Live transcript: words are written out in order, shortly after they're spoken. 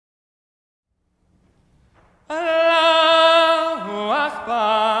Allahu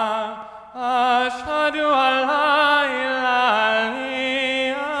Akbar, Ashhadu an la ilaha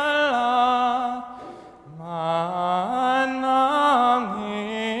illallah, Manna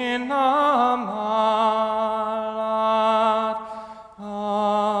minna malat,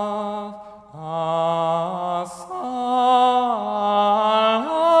 as-salat,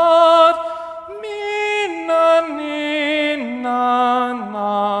 minna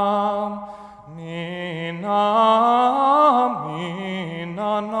nam, minna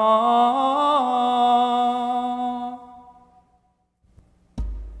nam.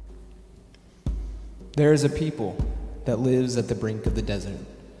 There is a people that lives at the brink of the desert,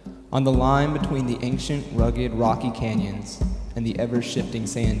 on the line between the ancient, rugged, rocky canyons and the ever-shifting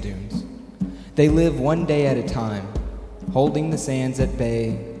sand dunes. They live one day at a time, holding the sands at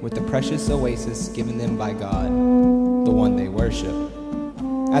bay with the precious oasis given them by God, the one they worship.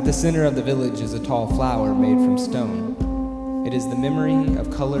 At the center of the village is a tall flower made from stone. It is the memory of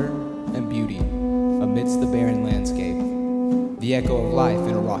color and beauty amidst the barren landscape, the echo of life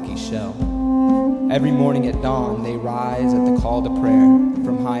in a rocky shell. Every morning at dawn, they rise at the call to prayer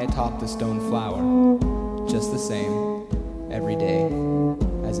from high atop the stone flower, just the same, every day,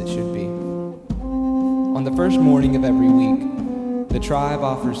 as it should be. On the first morning of every week, the tribe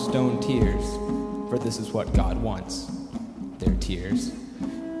offers stone tears, for this is what God wants, their tears.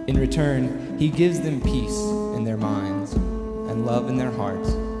 In return, he gives them peace in their minds, and love in their hearts,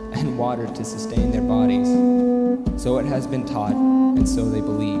 and water to sustain their bodies. So it has been taught, and so they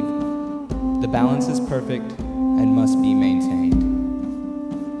believe. The balance is perfect and must be maintained.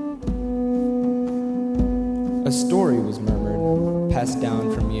 A story was murmured, passed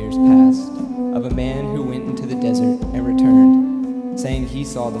down from years past, of a man who went into the desert and returned, saying he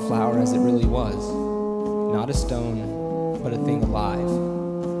saw the flower as it really was, not a stone, but a thing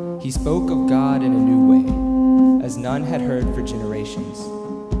alive. He spoke of God in a new way, as none had heard for generations.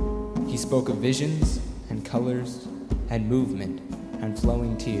 He spoke of visions and colors and movement and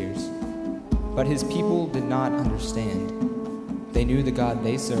flowing tears. But his people did not understand. They knew the God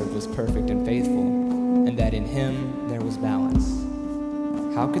they served was perfect and faithful, and that in him there was balance.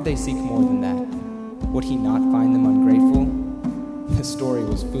 How could they seek more than that? Would he not find them ungrateful? The story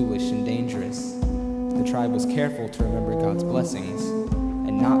was foolish and dangerous. The tribe was careful to remember God's blessings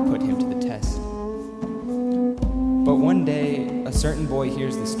and not put him to the test. But one day, a certain boy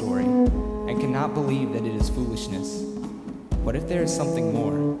hears the story and cannot believe that it is foolishness. What if there is something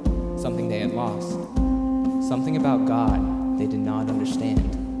more? Something they had lost, something about God they did not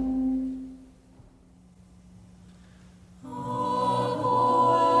understand.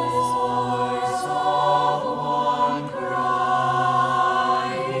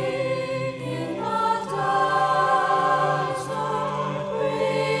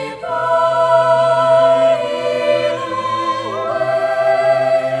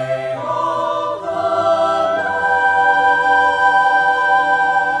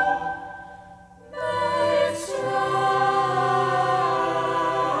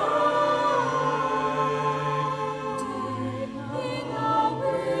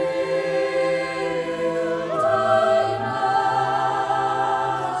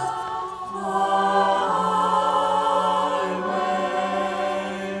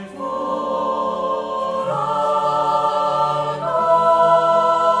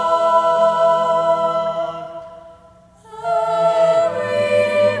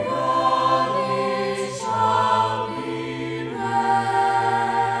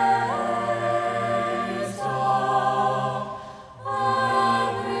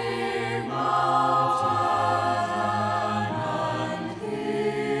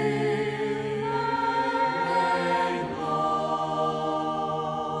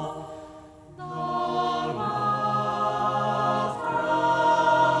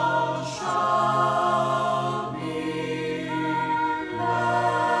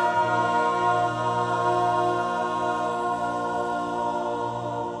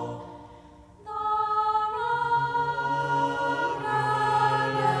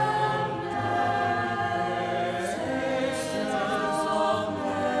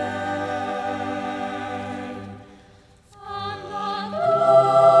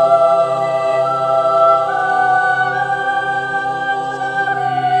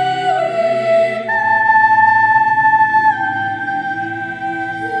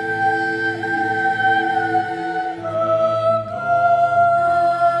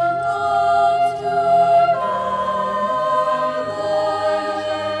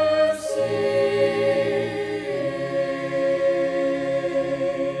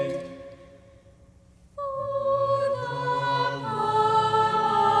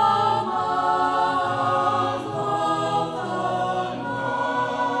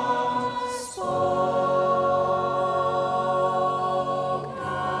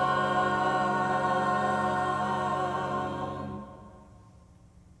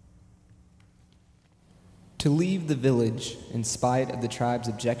 To leave the village, in spite of the tribe's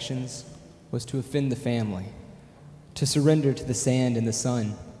objections, was to offend the family, to surrender to the sand and the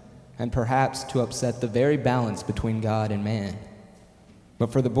sun, and perhaps to upset the very balance between God and man.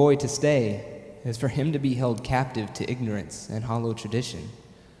 But for the boy to stay is for him to be held captive to ignorance and hollow tradition,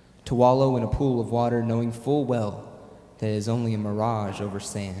 to wallow in a pool of water knowing full well that it is only a mirage over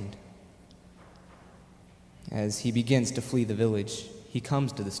sand. As he begins to flee the village, he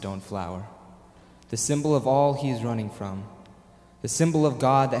comes to the stone flower, the symbol of all he is running from, the symbol of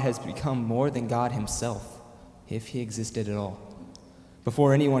God that has become more than God himself, if he existed at all.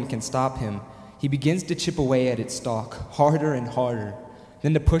 Before anyone can stop him, he begins to chip away at its stalk, harder and harder,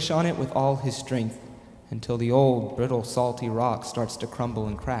 then to push on it with all his strength, until the old, brittle, salty rock starts to crumble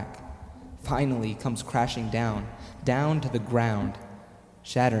and crack. Finally, he comes crashing down to the ground,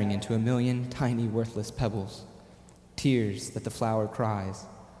 shattering into a million tiny, worthless pebbles, tears that the flower cries,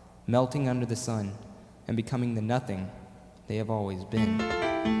 melting under the sun and becoming the nothing they have always been.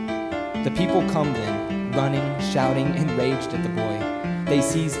 The people come then, running, shouting, enraged at the boy. They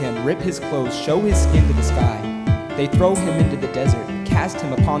seize him, rip his clothes, show his skin to the sky. They throw him into the desert, cast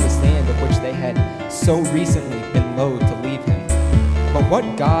him upon the sand of which they had so recently been loath to leave him. But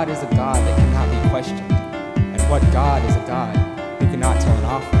what God is a God that cannot be questioned? And what God is a God who cannot tell an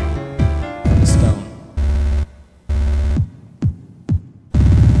offering from a stone?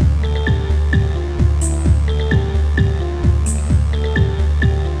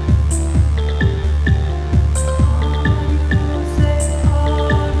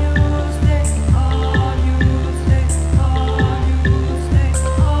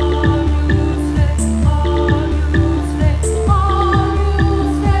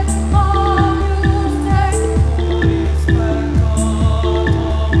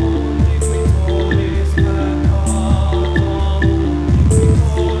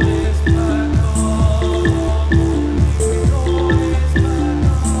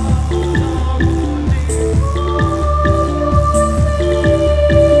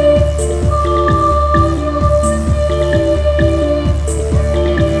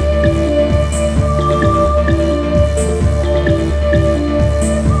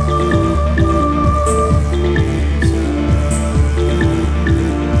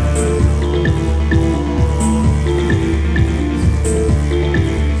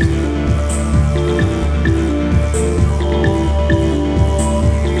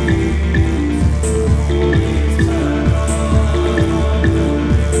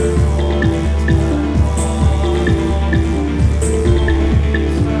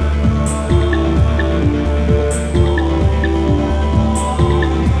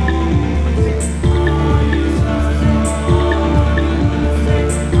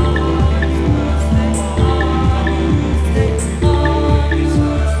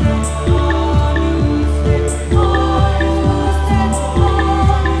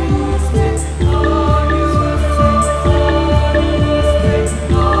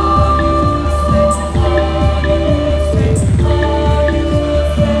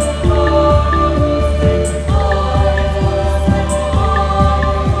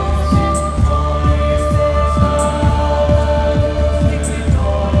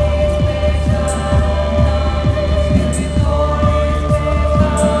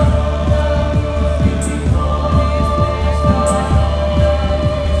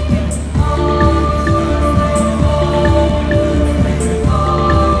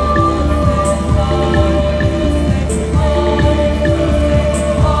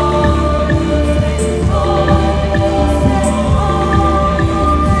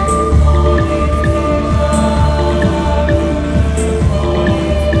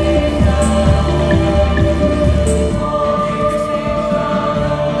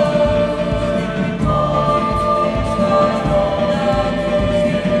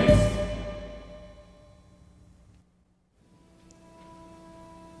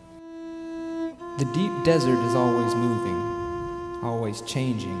 The deep desert is always moving, always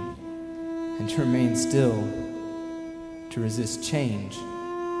changing, and to remain still, to resist change,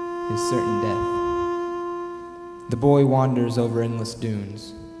 is certain death. The boy wanders over endless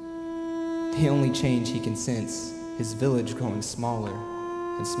dunes. The only change he can sense, his village growing smaller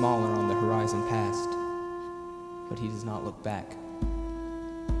and smaller on the horizon past, but he does not look back.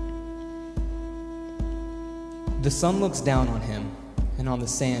 The sun looks down on him and on the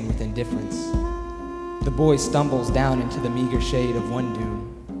sand with indifference. The boy stumbles down into the meager shade of one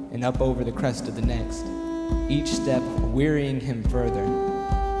dune and up over the crest of the next, each step wearying him further.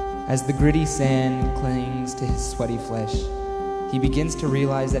 As the gritty sand clings to his sweaty flesh, he begins to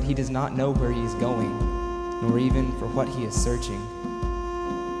realize that he does not know where he is going, nor even for what he is searching.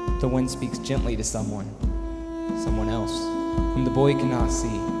 The wind speaks gently to someone, someone else, whom the boy cannot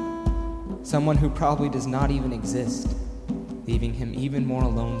see, someone who probably does not even exist, leaving him even more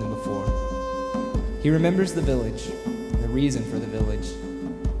alone than before. He remembers the village, the reason for the village.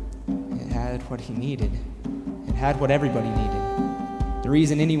 It had what he needed. It had what everybody needed. The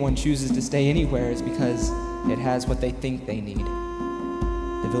reason anyone chooses to stay anywhere is because it has what they think they need.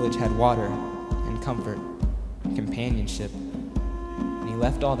 The village had water and comfort, and companionship, and he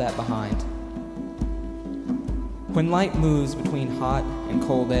left all that behind. When light moves between hot and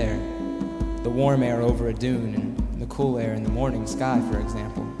cold air, the warm air over a dune and the cool air in the morning sky, for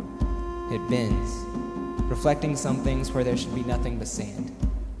example, it bends, reflecting some things where there should be nothing but sand.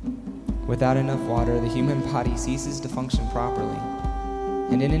 Without enough water, the human body ceases to function properly,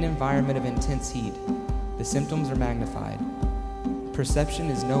 and in an environment of intense heat, the symptoms are magnified. Perception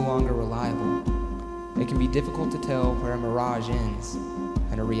is no longer reliable. It can be difficult to tell where a mirage ends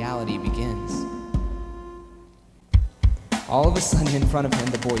and a reality begins. All of a sudden in front of him,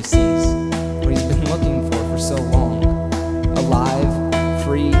 the boy sees what he's been looking for so long. Alive,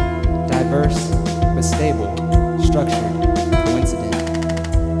 free, diverse, but stable, structured, coincident.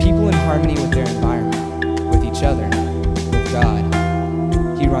 People in harmony with their environment, with each other, with God.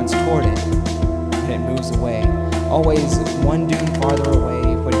 He runs toward it, and it moves away, always one dune farther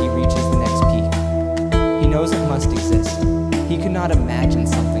away when he reaches the next peak. He knows it must exist. He could not imagine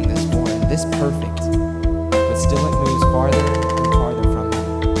something this foreign, this perfect, but still it moves farther and farther from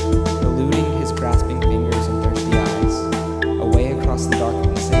him, eluding his grasping fingers and thirsty eyes, away across the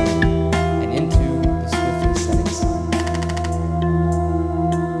darkening sand, and into the swiftly setting sun.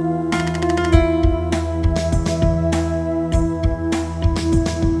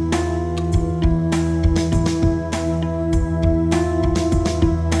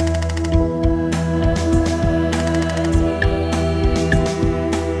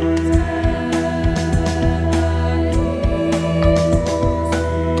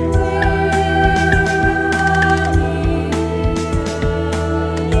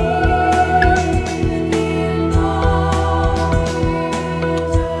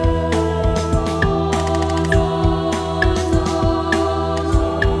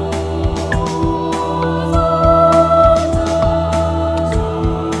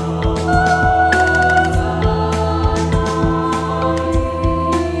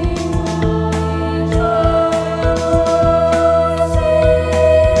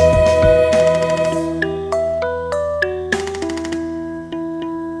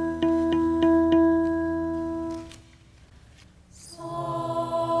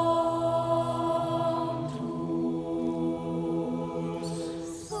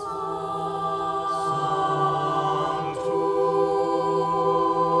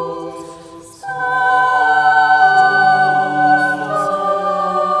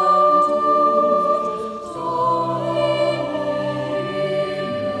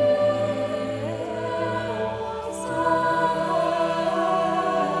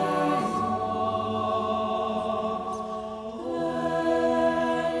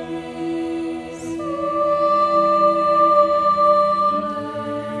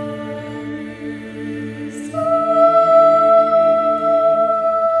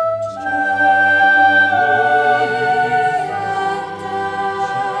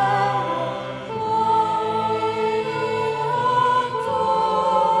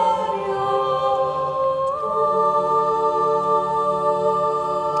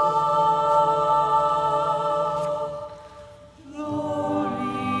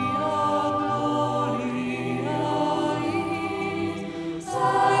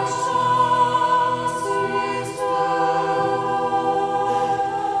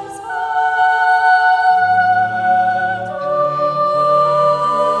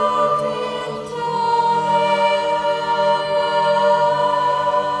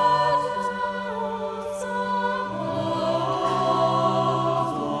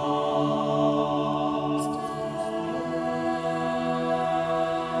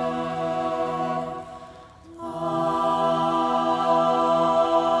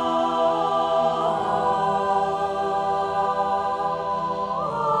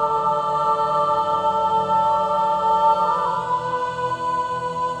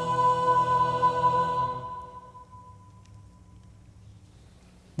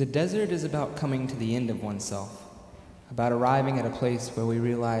 The desert is about coming to the end of oneself, about arriving at a place where we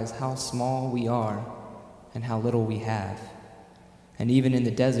realize how small we are and how little we have. And even in the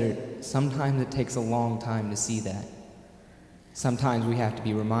desert, sometimes it takes a long time to see that. Sometimes we have to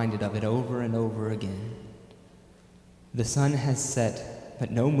be reminded of it over and over again. The sun has set, but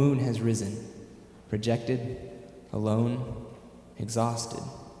no moon has risen, rejected, alone, exhausted,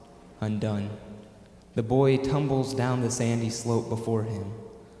 undone. The boy tumbles down the sandy slope before him,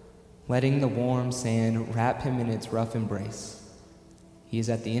 letting the warm sand wrap him in its rough embrace. He is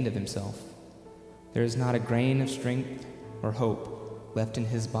at the end of himself. There is not a grain of strength or hope left in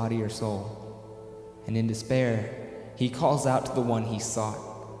his body or soul. And in despair, he calls out to the one he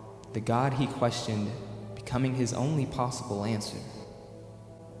sought, the God he questioned, becoming his only possible answer.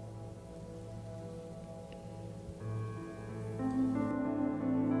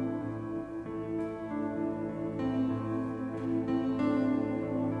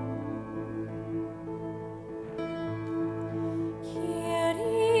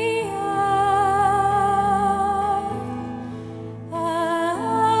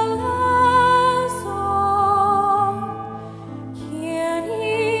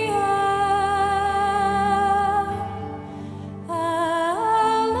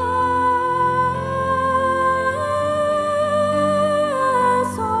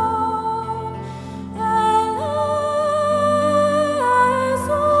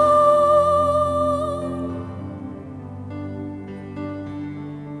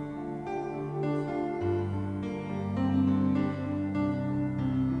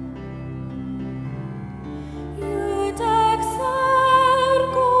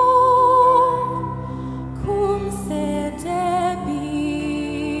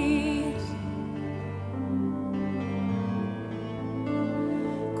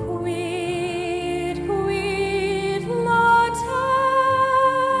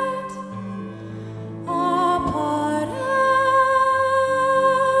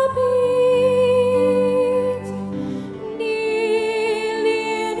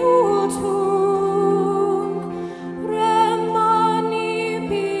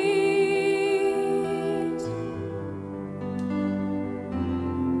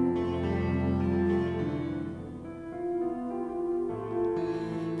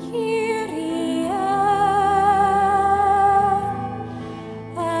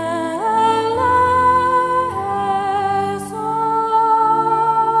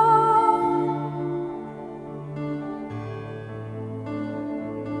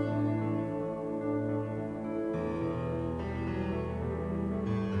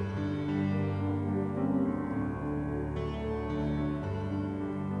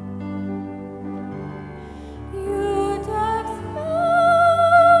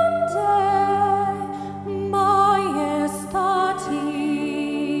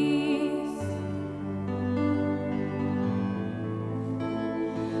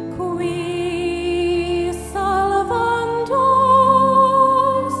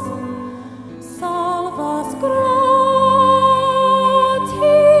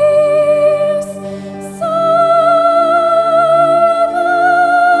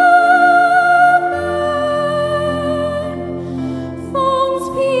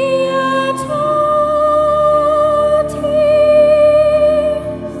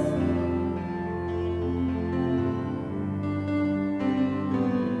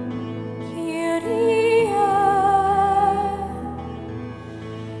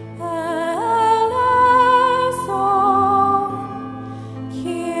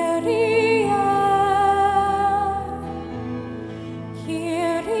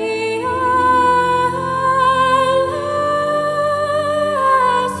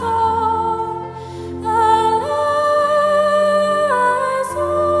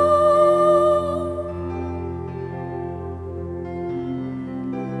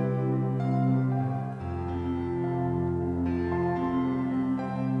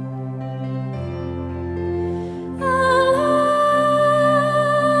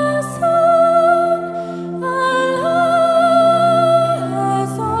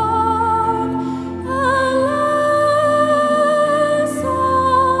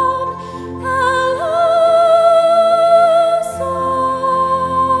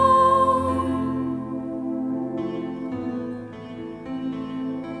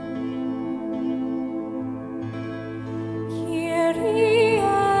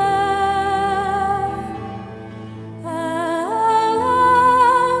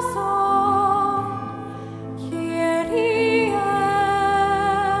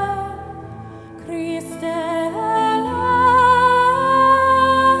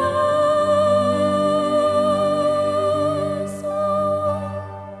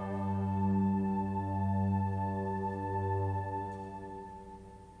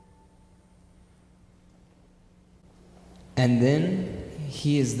 And then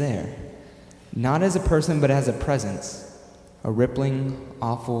he is there, not as a person, but as a presence, a rippling,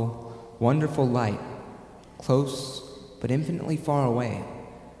 awful, wonderful light, close but infinitely far away,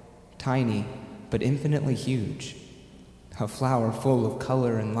 tiny but infinitely huge, a flower full of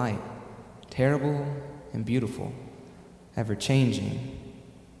color and light, terrible and beautiful, ever changing,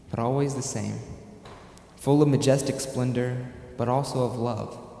 but always the same, full of majestic splendor, but also of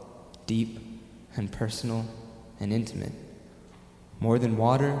love, deep and personal and intimate. More than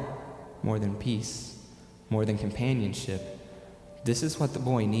water, more than peace, more than companionship, this is what the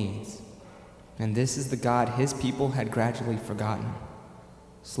boy needs. And this is the God his people had gradually forgotten,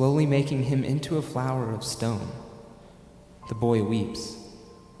 slowly making him into a flower of stone. The boy weeps,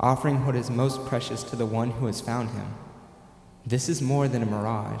 offering what is most precious to the one who has found him. This is more than a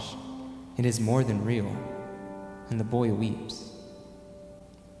mirage. It is more than real. And the boy weeps.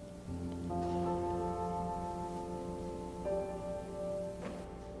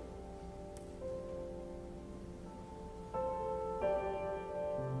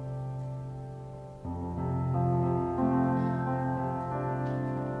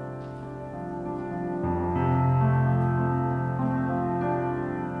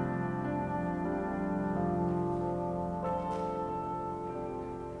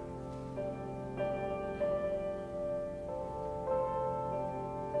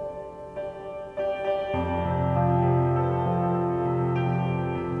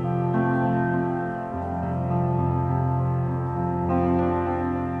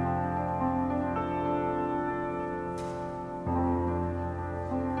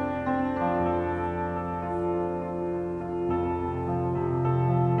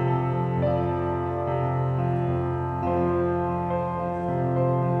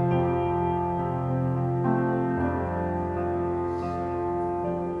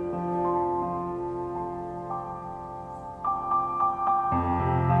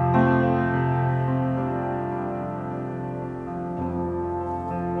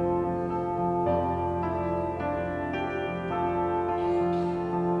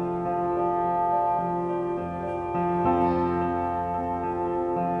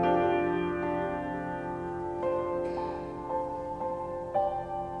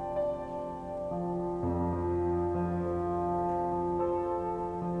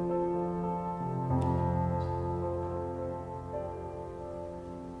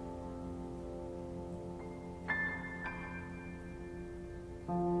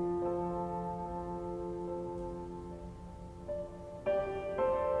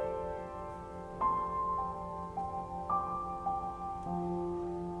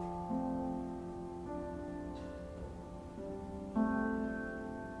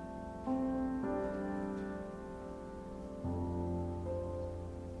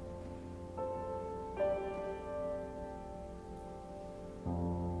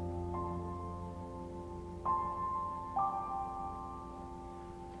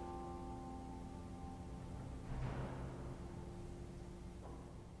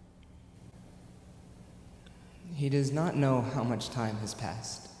 He does not know how much time has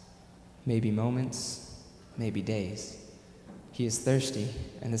passed. Maybe moments, maybe days. He is thirsty,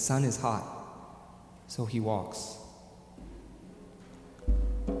 and the sun is hot, so he walks.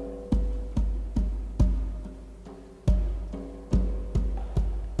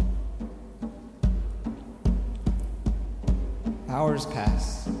 Hours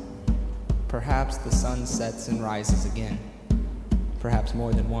pass. Perhaps the sun sets and rises again. Perhaps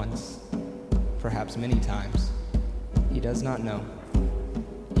more than once. Perhaps many times. He does not know.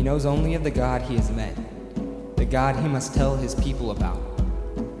 He knows only of the God he has met, the God he must tell his people about.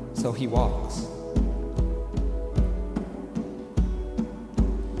 So he walks.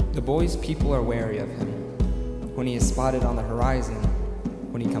 The boy's people are wary of him. When he is spotted on the horizon,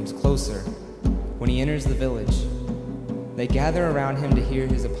 when he comes closer, when he enters the village, they gather around him to hear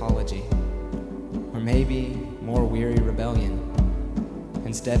his apology, or maybe more weary rebellion.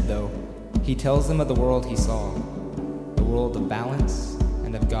 Instead, though, he tells them of the world he saw, the world of balance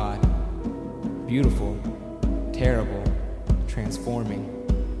and of God, beautiful, terrible, transforming,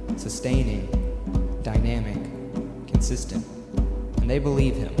 sustaining, dynamic, consistent. And they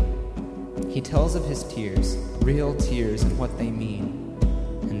believe him. He tells of his tears, real tears, and what they mean,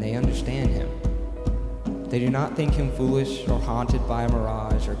 and they understand him. They do not think him foolish or haunted by a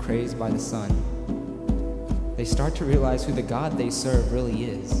mirage or crazed by the sun. They start to realize who the God they serve really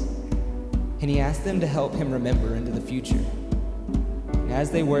is. And he asks them to help him remember into the future. And as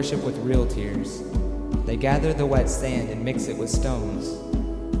they worship with real tears, they gather the wet sand and mix it with stones.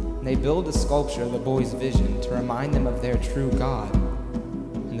 And they build a sculpture of the boy's vision to remind them of their true God.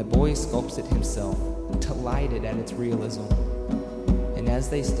 And the boy sculpts it himself, delighted at its realism. And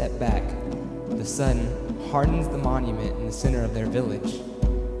as they step back, the sun hardens the monument in the center of their village,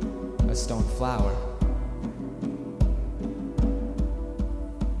 a stone flower.